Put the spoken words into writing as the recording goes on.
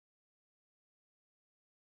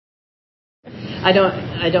I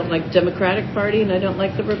don't like the Democratic Party and I don't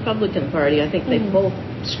like the Republican Party. I think they both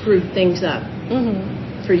screwed things up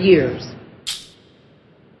for years.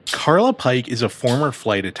 Carla Pike is a former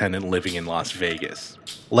flight attendant living in Las Vegas.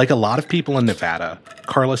 Like a lot of people in Nevada,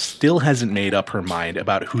 Carla still hasn't made up her mind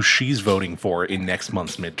about who she's voting for in next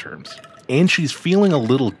month's midterms. And she's feeling a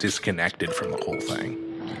little disconnected from the whole thing.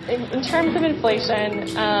 In terms of inflation,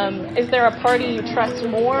 is there a party you trust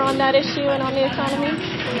more on that issue and on the economy?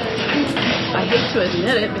 I hate to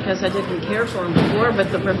admit it because I didn't care for them before, but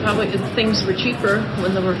things were cheaper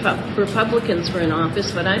when the Republicans were in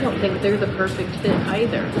office, but I don't think they're the perfect fit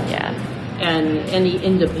either. Yeah. And any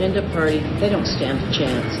independent party, they don't stand a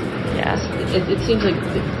chance. Yeah. It seems like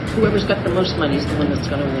whoever's got the most money is the one that's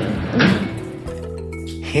going to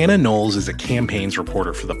win. Hannah Knowles is a campaigns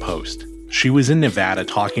reporter for The Post. She was in Nevada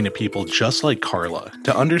talking to people just like Carla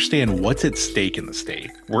to understand what's at stake in the state,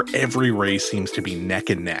 where every race seems to be neck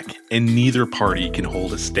and neck, and neither party can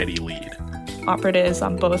hold a steady lead. Operatives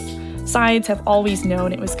on both sides have always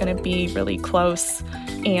known it was going to be really close,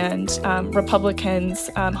 and Republicans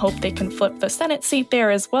hope they can flip the Senate seat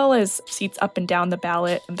there as well as seats up and down the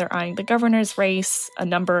ballot. They're eyeing the governor's race, a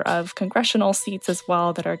number of congressional seats as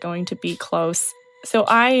well that are going to be close. So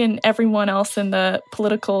I and everyone else in the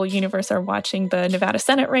political universe are watching the Nevada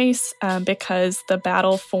Senate race because the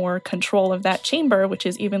battle for control of that chamber, which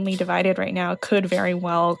is evenly divided right now, could very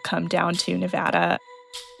well come down to Nevada.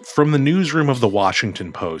 From the newsroom of the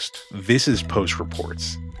Washington Post, this is Post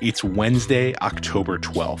Reports. It's Wednesday, October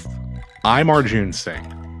 12th. I'm Arjun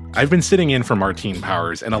Singh. I've been sitting in for Martine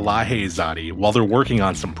Powers and Elahe Izadi while they're working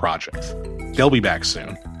on some projects. They'll be back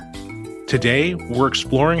soon. Today, we're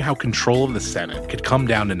exploring how control of the Senate could come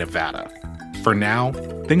down to Nevada. For now,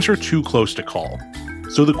 things are too close to call.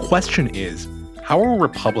 So the question is, how are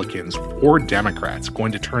Republicans or Democrats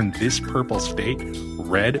going to turn this purple state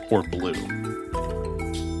red or blue?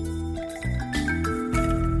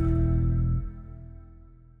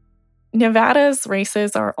 Nevada's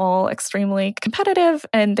races are all extremely competitive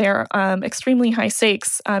and they're extremely high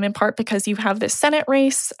stakes, in part because you have this Senate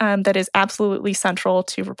race that is absolutely central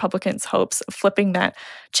to Republicans' hopes of flipping that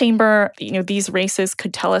chamber. You know, these races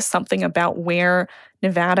could tell us something about where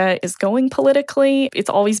Nevada is going politically. It's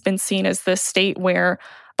always been seen as the state where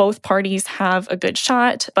both parties have a good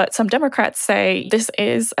shot, but some Democrats say this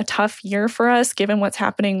is a tough year for us, given what's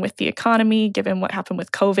happening with the economy, given what happened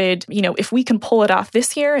with COVID. You know, if we can pull it off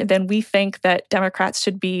this year, then we think that Democrats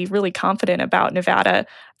should be really confident about Nevada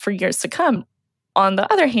for years to come. On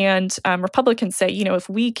the other hand, Republicans say, you know, if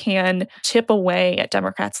we can chip away at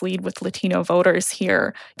Democrats' lead with Latino voters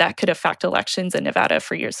here, that could affect elections in Nevada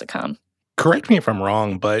for years to come. Correct me if I'm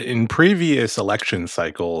wrong, but in previous election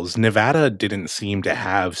cycles, Nevada didn't seem to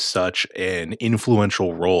have such an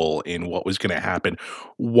influential role in what was going to happen.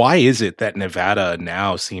 Why is it that Nevada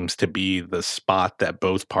now seems to be the spot that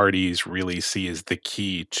both parties really see as the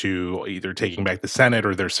key to either taking back the Senate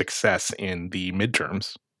or their success in the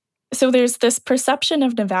midterms? So there's this perception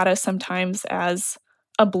of Nevada sometimes as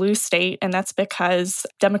a blue state, and that's because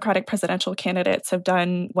Democratic presidential candidates have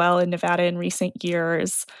done well in Nevada in recent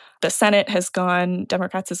years. The Senate has gone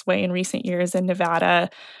Democrats' way in recent years in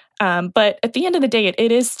Nevada. But at the end of the day,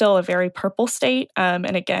 it is still a very purple state.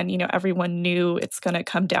 And again, you know, everyone knew it's going to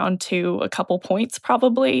come down to a couple points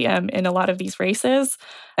probably in a lot of these races.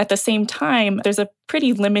 At the same time, there's a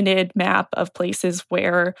pretty limited map of places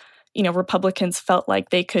where, you know, Republicans felt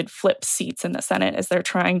like they could flip seats in the Senate as they're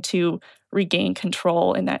trying to regain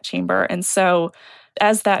control in that chamber. And so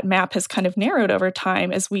as that map has kind of narrowed over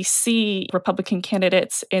time, as we see Republican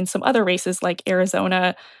candidates in some other races like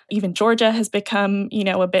Arizona, even Georgia has become, you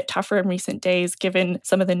know, a bit tougher in recent days, given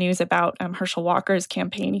some of the news about Herschel Walker's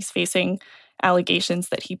campaign. He's facing allegations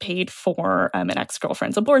that he paid for an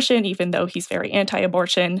ex-girlfriend's abortion, even though he's very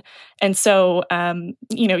anti-abortion. And so,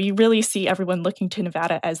 you know, you really see everyone looking to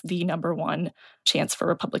Nevada as the number one chance for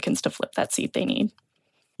Republicans to flip that seat they need.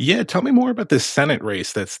 Yeah, tell me more about this Senate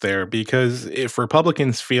race that's there, because if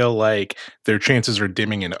Republicans feel like their chances are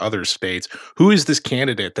dimming in other states, who is this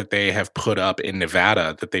candidate that they have put up in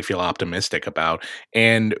Nevada that they feel optimistic about,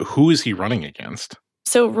 and who is he running against?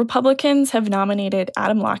 So Republicans have nominated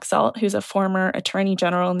Adam Laxalt, who's a former attorney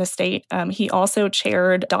general in the state. He also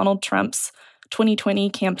chaired Donald Trump's 2020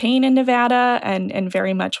 campaign in Nevada and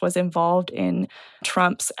very much was involved in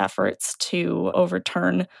Trump's efforts to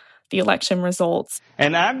overturn the election results.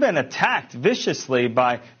 And I've been attacked viciously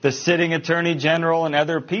by the sitting attorney general and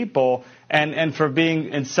other people and for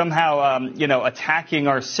being and somehow, attacking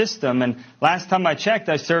our system. And last time I checked,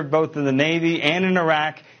 I served both in the Navy and in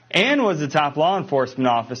Iraq and was a top law enforcement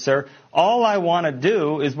officer. All I want to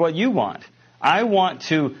do is what you want. I want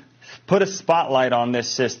to put a spotlight on this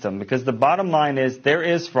system, because the bottom line is there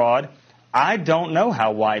is fraud. I don't know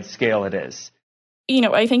how wide scale it is.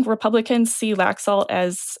 I think Republicans see Laxalt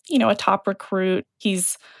as, a top recruit.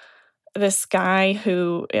 He's this guy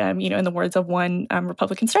who, in the words of one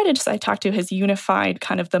Republican strategist I talked to, has unified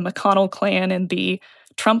kind of the McConnell clan and the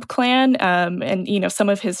Trump clan. And some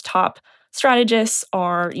of his top strategists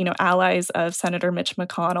are, allies of Senator Mitch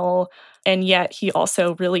McConnell. And yet he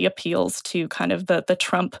also really appeals to kind of the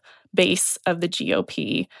Trump base of the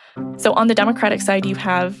GOP. So on the Democratic side, you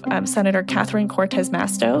have Senator Catherine Cortez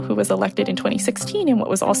Masto, who was elected in 2016 in what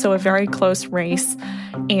was also a very close race.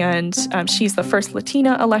 And she's the first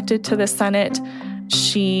Latina elected to the Senate.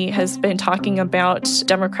 She has been talking about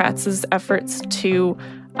Democrats' efforts to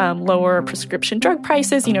lower prescription drug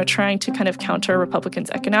prices, trying to kind of counter Republicans'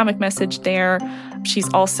 economic message there.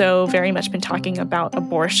 She's also very much been talking about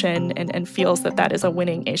abortion and feels that is a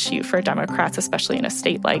winning issue for Democrats, especially in a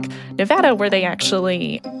state like Nevada, where they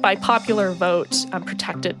actually, by popular vote,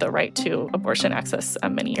 protected the right to abortion access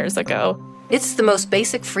many years ago. It's the most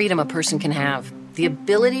basic freedom a person can have, the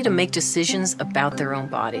ability to make decisions about their own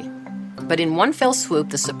body. But in one fell swoop,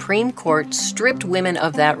 the Supreme Court stripped women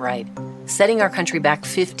of that right, setting our country back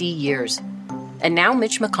 50 years. And now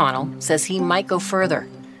Mitch McConnell says he might go further,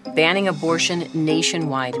 banning abortion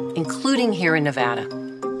nationwide, including here in Nevada.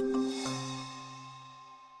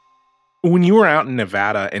 When you were out in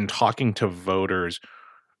Nevada and talking to voters,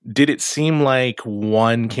 did it seem like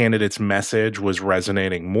one candidate's message was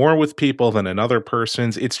resonating more with people than another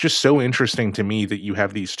person's? It's just so interesting to me that you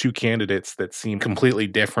have these two candidates that seem completely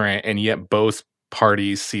different, and yet both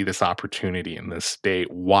parties see this opportunity in this state.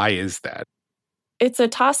 Why is that? It's a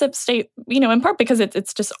toss-up state, in part because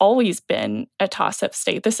it's just always been a toss-up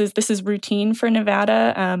state. This is routine for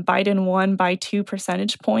Nevada. Biden won by 2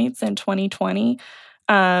 percentage points in 2020.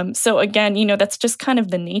 So again, that's just kind of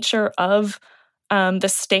the nature of the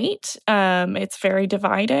state. It's very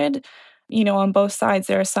divided. On both sides,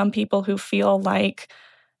 there are some people who feel like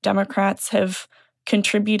Democrats have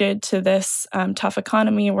contributed to this tough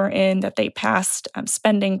economy we're in, that they passed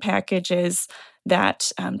spending packages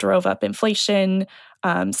that drove up inflation.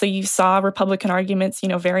 So you saw Republican arguments,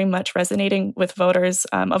 very much resonating with voters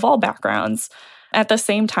of all backgrounds. At the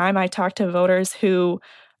same time, I talked to voters who,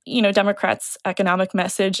 Democrats' economic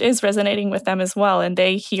message is resonating with them as well. And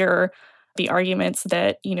they hear the arguments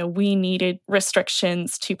that, we needed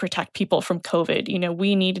restrictions to protect people from COVID.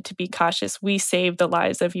 We needed to be cautious. We saved the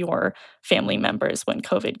lives of your family members when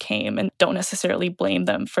COVID came, and don't necessarily blame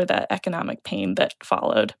them for the economic pain that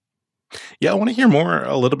followed. Yeah, I want to hear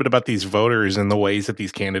a little bit about these voters and the ways that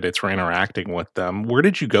these candidates were interacting with them. Where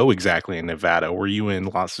did you go exactly in Nevada? Were you in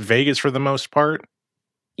Las Vegas for the most part?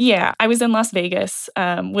 Yeah, I was in Las Vegas,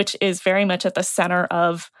 which is very much at the center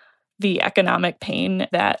of the economic pain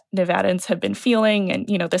that Nevadans have been feeling. And,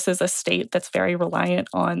 this is a state that's very reliant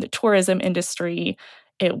on the tourism industry.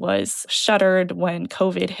 It was shuttered when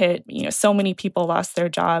COVID hit. So many people lost their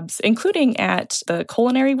jobs, including at the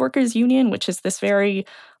Culinary Workers Union, which is this very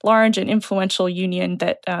large and influential union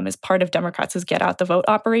that is part of Democrats' Get Out the Vote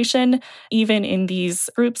operation. Even in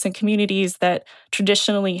these groups and communities that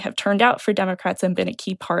traditionally have turned out for Democrats and been a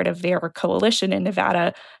key part of their coalition in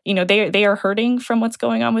Nevada, they are hurting from what's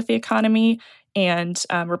going on with the economy. And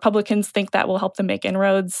Republicans think that will help them make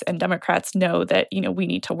inroads, and Democrats know that, we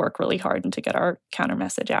need to work really hard and to get our counter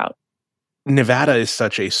message out. Nevada is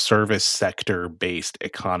such a service sector-based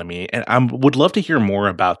economy, and I would love to hear more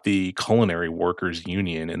about the Culinary Workers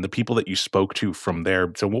Union and the people that you spoke to from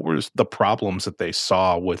there. So what were the problems that they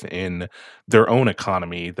saw within their own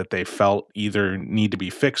economy that they felt either need to be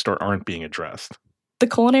fixed or aren't being addressed? The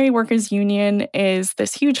Culinary Workers Union is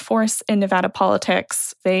this huge force in Nevada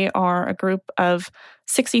politics. They are a group of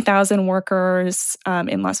 60,000 workers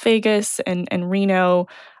in Las Vegas and Reno.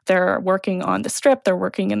 They're working on the Strip. They're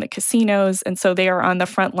working in the casinos. And so they are on the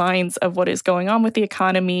front lines of what is going on with the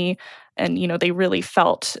economy. And, they really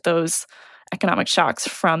felt those economic shocks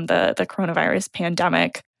from the coronavirus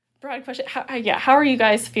pandemic. Broad question. How are you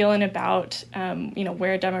guys feeling about,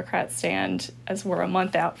 where Democrats stand as we're a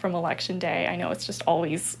month out from Election Day? I know it's just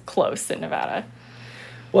always close in Nevada.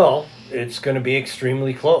 Well, it's going to be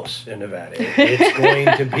extremely close in Nevada. It's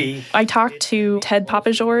going to be... I talked to Ted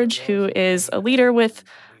Papageorge, who is a leader with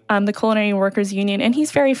the Culinary Workers Union, and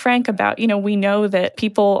he's very frank about, we know that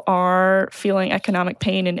people are feeling economic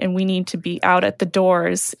pain and we need to be out at the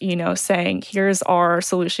doors, saying, here's our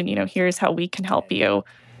solution, here's how we can help you.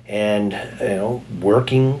 And,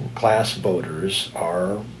 working class voters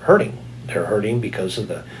are hurting. They're hurting because of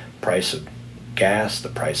the price of gas, the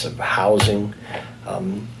price of housing,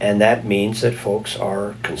 and that means that folks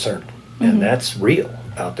are concerned. And that's real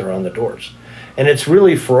out there on the doors. And it's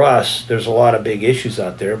really, for us, there's a lot of big issues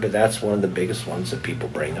out there, but that's one of the biggest ones that people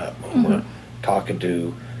bring up when we're talking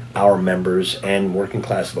to our members and working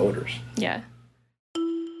class voters. Yeah.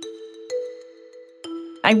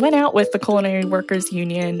 I went out with the Culinary Workers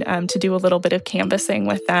Union to do a little bit of canvassing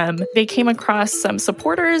with them. They came across some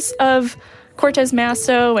supporters of Cortez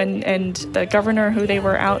Masto and the governor who they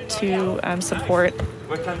were out to support.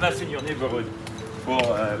 We're canvassing your neighborhood for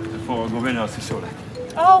Governor Sisolak.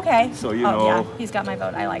 Oh, okay. So, you know. Yeah, he's got my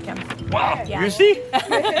vote. I like him. Wow, Yeah. you see?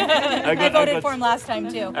 I voted for him last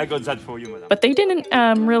time, too. I got that for you, madam. But they didn't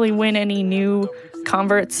really win any new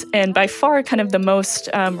converts, and by far kind of the most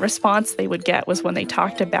response they would get was when they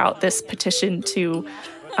talked about this petition to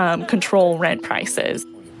control rent prices.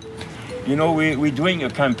 You know, we're doing a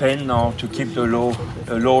campaign now to keep the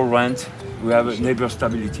low rent. We have a neighbor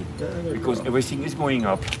stability because everything is going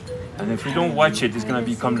up. And if we don't watch it, it's going to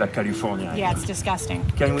become like California. Yeah, it's disgusting.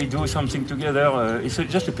 Can we do something together? It's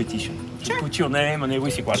just a petition. Sure. Put your name and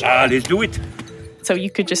everything. Well, let's do it. So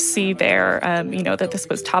you could just see there, that this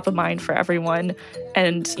was top of mind for everyone.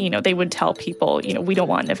 And, they would tell people, we don't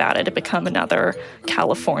want Nevada to become another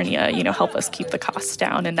California, help us keep the costs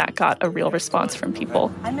down. And that got a real response from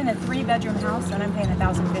people. I'm in a 3-bedroom house and I'm paying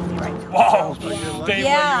 $1,050 right now. Wow. Stay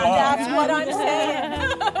yeah, that's what I'm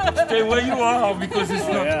saying. Stay where you are because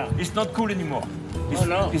it's not cool anymore.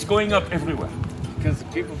 It's going up everywhere. Because the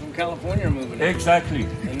people from California are moving in. Exactly.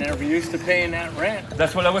 And they're used to paying that rent.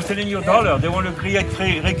 That's what I was telling your daughter. They want to recreate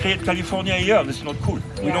California here. That's not cool.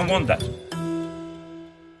 We don't want that.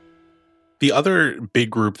 The other big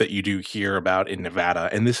group that you do hear about in Nevada,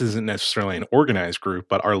 and this isn't necessarily an organized group,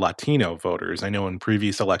 but are Latino voters. I know in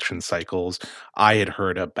previous election cycles, I had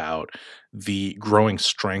heard about the growing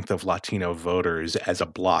strength of Latino voters as a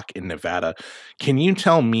bloc in Nevada. Can you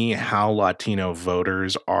tell me how Latino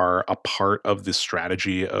voters are a part of the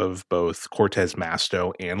strategy of both Cortez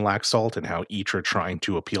Masto and Laxalt and how each are trying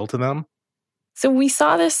to appeal to them? So we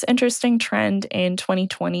saw this interesting trend in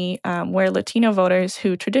 2020 where Latino voters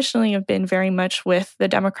who traditionally have been very much with the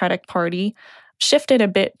Democratic Party shifted a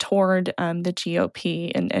bit toward the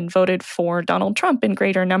GOP and voted for Donald Trump in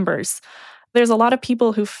greater numbers. There's a lot of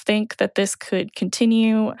people who think that this could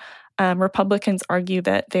continue. Republicans argue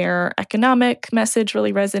that their economic message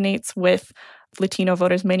really resonates with Latino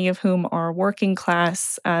voters, many of whom are working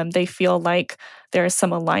class. They feel like there is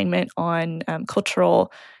some alignment on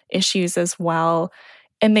cultural issues as well.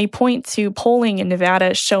 And they point to polling in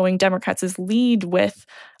Nevada showing Democrats' lead with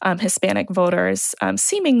Hispanic voters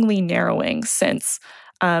seemingly narrowing since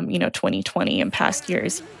 2020 and past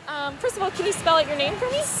years. First of all, can you spell out your name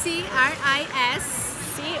for me? C-R-I-S.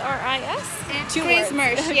 C-R-I-S? And Two Chris words.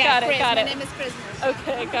 Mersch. Yeah, got it. My name is Chris Mersch.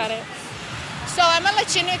 Okay, got it. So I'm a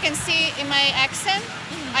Latino, you can see in my accent.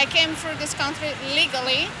 I came through this country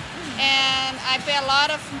legally. And I pay a lot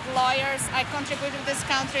of lawyers. I contribute to this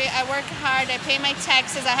country. I work hard. I pay my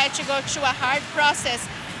taxes. I had to go through a hard process.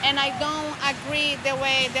 And I don't agree the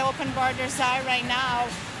way the open borders are right now.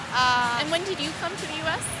 And when did you come to the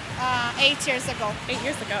U.S.? 8 years ago. 8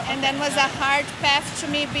 years ago. And then was a hard path to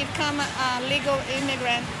me become a legal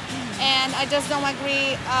immigrant. And I just don't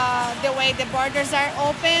agree the way the borders are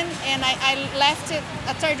open. And I left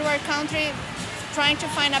a third world country trying to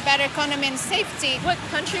find a better economy and safety. What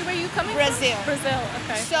country were you coming Brazil. from? Brazil,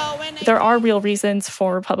 okay. So there are real reasons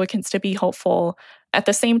for Republicans to be hopeful. At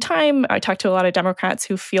the same time, I talk to a lot of Democrats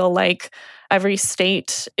who feel like every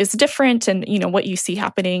state is different, and what you see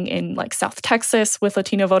happening in like South Texas with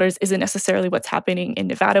Latino voters isn't necessarily what's happening in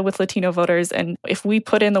Nevada with Latino voters. And if we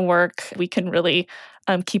put in the work, we can really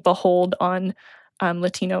keep a hold on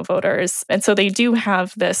Latino voters. And so they do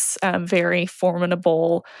have this very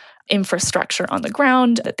formidable infrastructure on the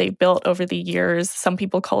ground that they built over the years. Some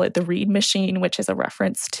people call it the Reid machine, which is a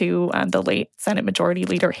reference to the late Senate Majority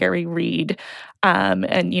Leader Harry Reid. And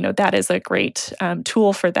that is a great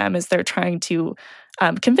tool for them as they're trying to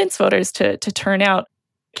convince voters to turn out.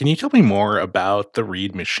 Can you tell me more about the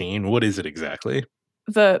Reid machine? What is it exactly?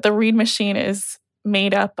 The Reid machine is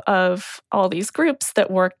made up of all these groups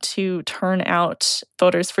that work to turn out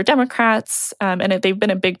voters for Democrats. And they've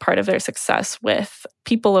been a big part of their success with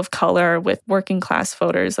people of color, with working class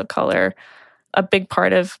voters of color. A big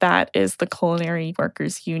part of that is the Culinary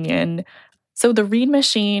Workers Union. So the Reid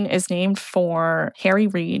machine is named for Harry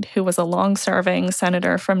Reid, who was a long-serving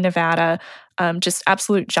senator from Nevada, just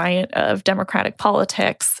absolute giant of Democratic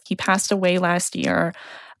politics. He passed away last year.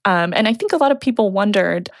 And I think a lot of people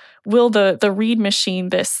wondered, will the Reid machine,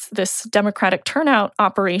 this Democratic turnout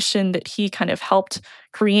operation that he kind of helped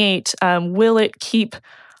create, will it keep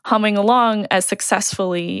humming along as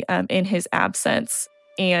successfully in his absence?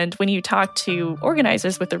 And when you talk to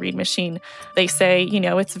organizers with the Reid Machine, they say,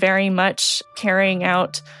 it's very much carrying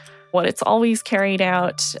out what it's always carried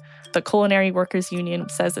out. The Culinary Workers Union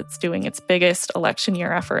says it's doing its biggest election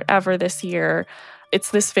year effort ever this year.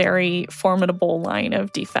 It's this very formidable line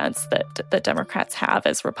of defense that Democrats have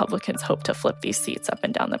as Republicans hope to flip these seats up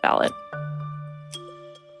and down the ballot.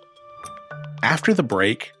 After the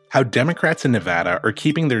break, how Democrats in Nevada are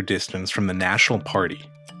keeping their distance from the National Party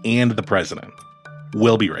and the president.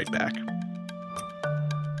 We'll be right back.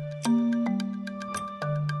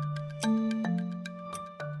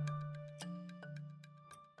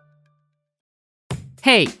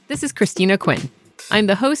 Hey, this is Christina Quinn. I'm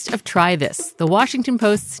the host of Try This, the Washington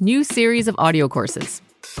Post's new series of audio courses.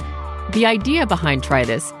 The idea behind Try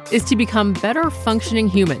This is to become better functioning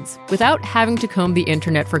humans without having to comb the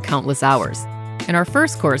internet for countless hours. In our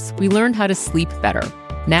first course, we learned how to sleep better.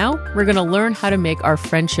 Now, we're going to learn how to make our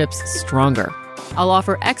friendships stronger. I'll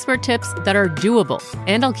offer expert tips that are doable,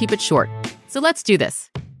 and I'll keep it short. So let's do this.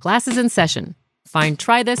 Class is in session. Find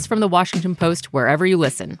Try This from the Washington Post wherever you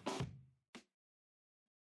listen.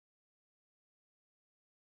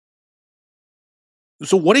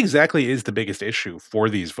 So what exactly is the biggest issue for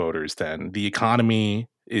these voters then? The economy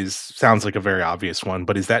sounds like a very obvious one,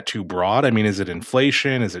 but is that too broad? I mean, is it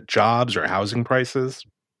inflation? Is it jobs or housing prices?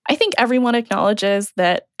 I think everyone acknowledges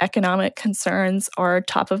that economic concerns are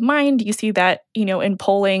top of mind. You see that, in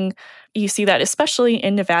polling, you see that especially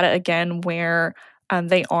in Nevada again, where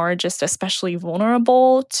they are just especially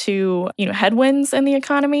vulnerable to, headwinds in the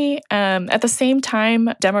economy. At the same time,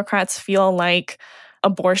 Democrats feel like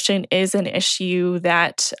abortion is an issue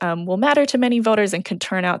that will matter to many voters and can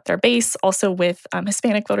turn out their base. Also with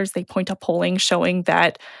Hispanic voters, they point to polling showing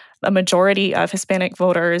that a majority of Hispanic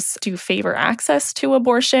voters do favor access to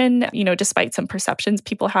abortion, despite some perceptions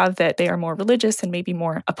people have that they are more religious and maybe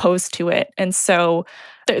more opposed to it. And so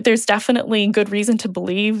there's definitely good reason to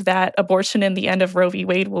believe that abortion and the end of Roe v.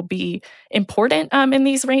 Wade will be important in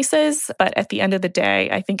these races. But at the end of the day,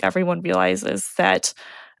 I think everyone realizes that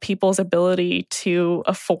people's ability to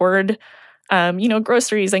afford,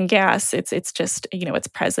 groceries and gas, it's just, it's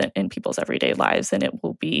present in people's everyday lives, and it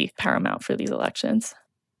will be paramount for these elections.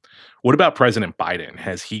 What about President Biden?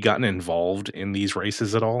 Has he gotten involved in these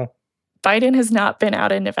races at all? Biden has not been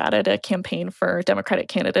out in Nevada to campaign for Democratic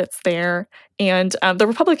candidates there. And the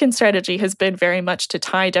Republican strategy has been very much to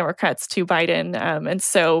tie Democrats to Biden. And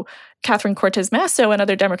so Catherine Cortez Masto and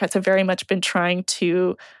other Democrats have very much been trying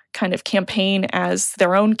to kind of campaign as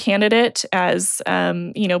their own candidate, as,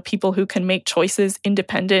 people who can make choices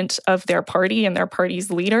independent of their party and their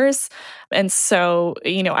party's leaders. And so,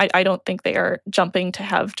 I don't think they are jumping to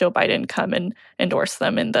have Joe Biden come and endorse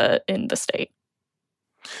them in the state.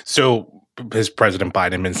 So has President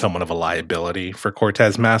Biden been somewhat of a liability for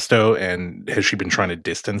Cortez Masto? And has she been trying to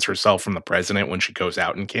distance herself from the president when she goes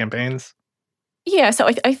out in campaigns? Yeah, so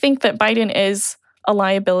I think that Biden is a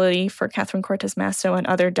liability for Catherine Cortez Masto and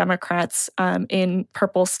other Democrats in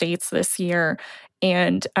purple states this year.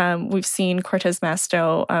 And we've seen Cortez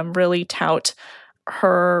Masto really tout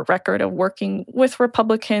her record of working with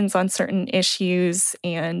Republicans on certain issues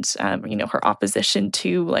and, her opposition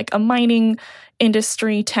to like a mining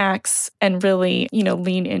industry tax, and really,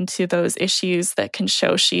 lean into those issues that can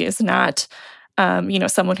show she is not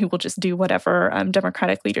someone who will just do whatever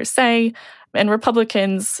Democratic leaders say. And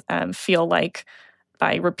Republicans feel like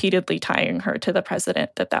by repeatedly tying her to the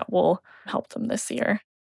president, that will help them this year.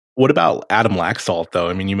 What about Adam Laxalt, though?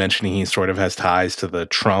 I mean, you mentioned he sort of has ties to the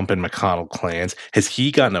Trump and McConnell clans. Has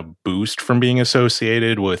he gotten a boost from being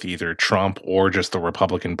associated with either Trump or just the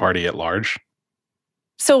Republican Party at large?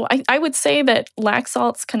 So I would say that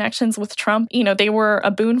Laxalt's connections with Trump, they were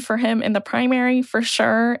a boon for him in the primary for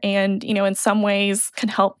sure. And, in some ways can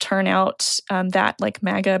help turn out that like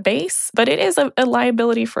MAGA base. But it is a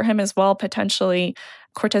liability for him as well, potentially.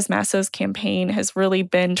 Cortez Masto's campaign has really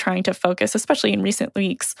been trying to focus, especially in recent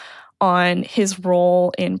weeks, on his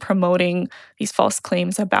role in promoting these false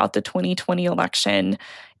claims about the 2020 election.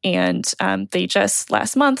 And they just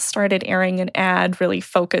last month started airing an ad really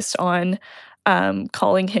focused on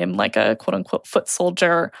calling him like a quote unquote foot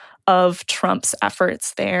soldier of Trump's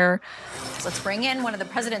efforts there. Let's bring in one of the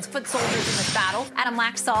president's foot soldiers in this battle, Adam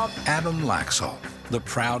Laxalt. Adam Laxalt, the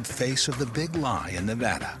proud face of the big lie in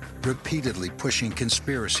Nevada, repeatedly pushing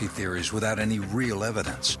conspiracy theories without any real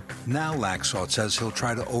evidence. Now Laxalt says he'll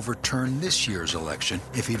try to overturn this year's election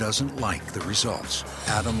if he doesn't like the results.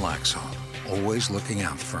 Adam Laxalt, always looking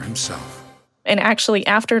out for himself. And actually,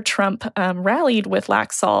 after Trump rallied with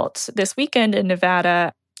Laxalt this weekend in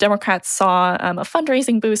Nevada, Democrats saw a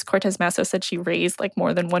fundraising boost. Cortez Masto said she raised like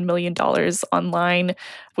more than $1 million online,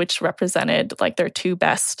 which represented like their 2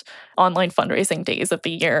 best online fundraising days of the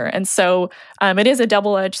year. And so it is a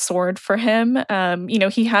double-edged sword for him.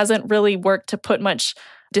 He hasn't really worked to put much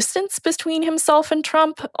distance between himself and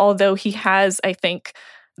Trump, although he has, I think,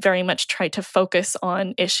 very much tried to focus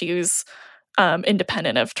on issues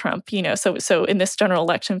independent of Trump. So in this general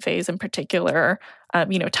election phase in particular,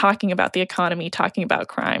 talking about the economy, talking about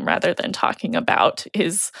crime, rather than talking about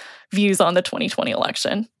his views on the 2020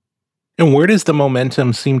 election. And where does the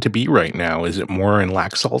momentum seem to be right now? Is it more in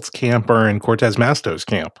Laxalt's camp or in Cortez Masto's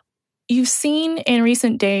camp? You've seen in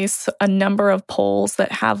recent days a number of polls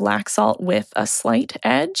that have Laxalt with a slight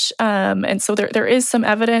edge. And so there is some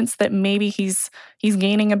evidence that maybe he's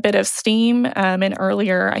gaining a bit of steam. And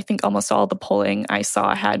earlier, I think almost all the polling I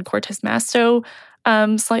saw had Cortez Masto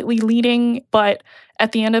slightly leading. But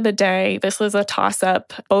at the end of the day, this was a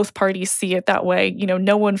toss-up. Both parties see it that way.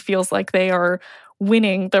 No one feels like they are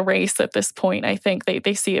winning the race at this point. I think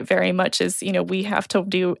they see it very much as, we have to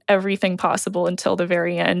do everything possible until the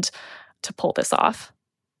very end to pull this off.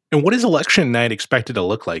 And what is election night expected to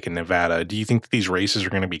look like in Nevada? Do you think that these races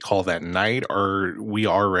are going to be called that night? Or are we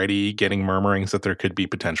already getting murmurings that there could be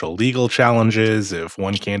potential legal challenges if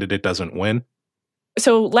one candidate doesn't win?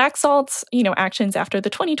 So Laxalt's, actions after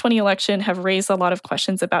the 2020 election have raised a lot of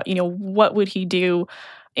questions about, what would he do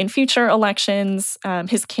in future elections.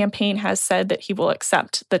 His campaign has said that he will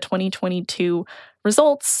accept the 2022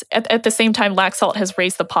 results. At the same time, Laxalt has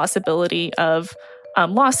raised the possibility of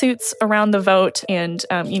lawsuits around the vote. And,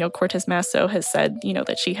 Cortez Masto has said,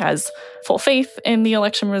 that she has full faith in the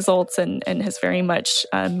election results and has very much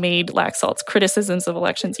made Laxalt's criticisms of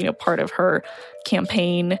elections, part of her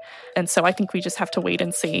campaign. And so I think we just have to wait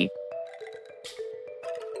and see.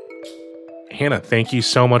 Hannah, thank you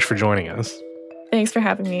so much for joining us. Thanks for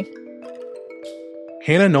having me.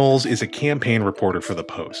 Hannah Knowles is a campaign reporter for The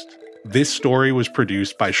Post. This story was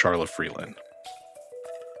produced by Charlotte Freeland.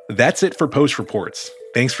 That's it for Post Reports.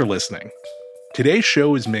 Thanks for listening. Today's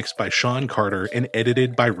show is mixed by Sean Carter and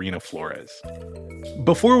edited by Rena Flores.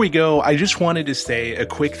 Before we go, I just wanted to say a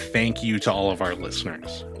quick thank you to all of our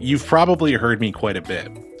listeners. You've probably heard me quite a bit.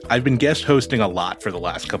 I've been guest hosting a lot for the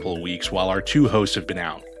last couple of weeks while our 2 hosts have been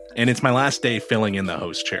out, and it's my last day filling in the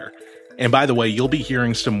host chair. And by the way, you'll be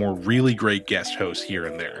hearing some more really great guest hosts here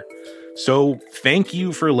and there. So thank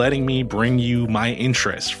you for letting me bring you my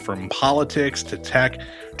interests from politics to tech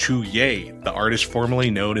to Ye, the artist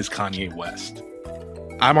formerly known as Kanye West.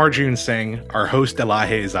 I'm Arjun Singh. Our host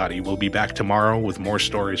Elahe Izadi will be back tomorrow with more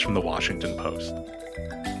stories from the Washington Post.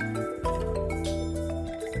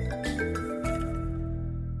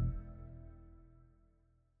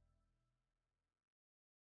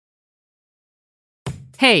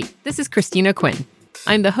 Hey, this is Christina Quinn.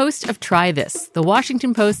 I'm the host of Try This, the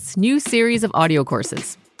Washington Post's new series of audio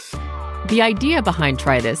courses. The idea behind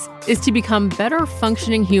Try This is to become better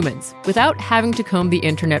functioning humans without having to comb the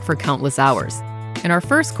internet for countless hours. In our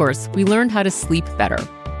first course, we learned how to sleep better.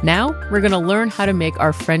 Now, we're going to learn how to make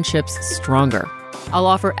our friendships stronger. I'll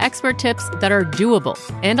offer expert tips that are doable,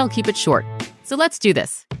 and I'll keep it short. So let's do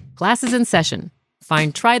this. Class is in session.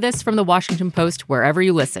 Find Try This from the Washington Post wherever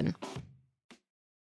you listen.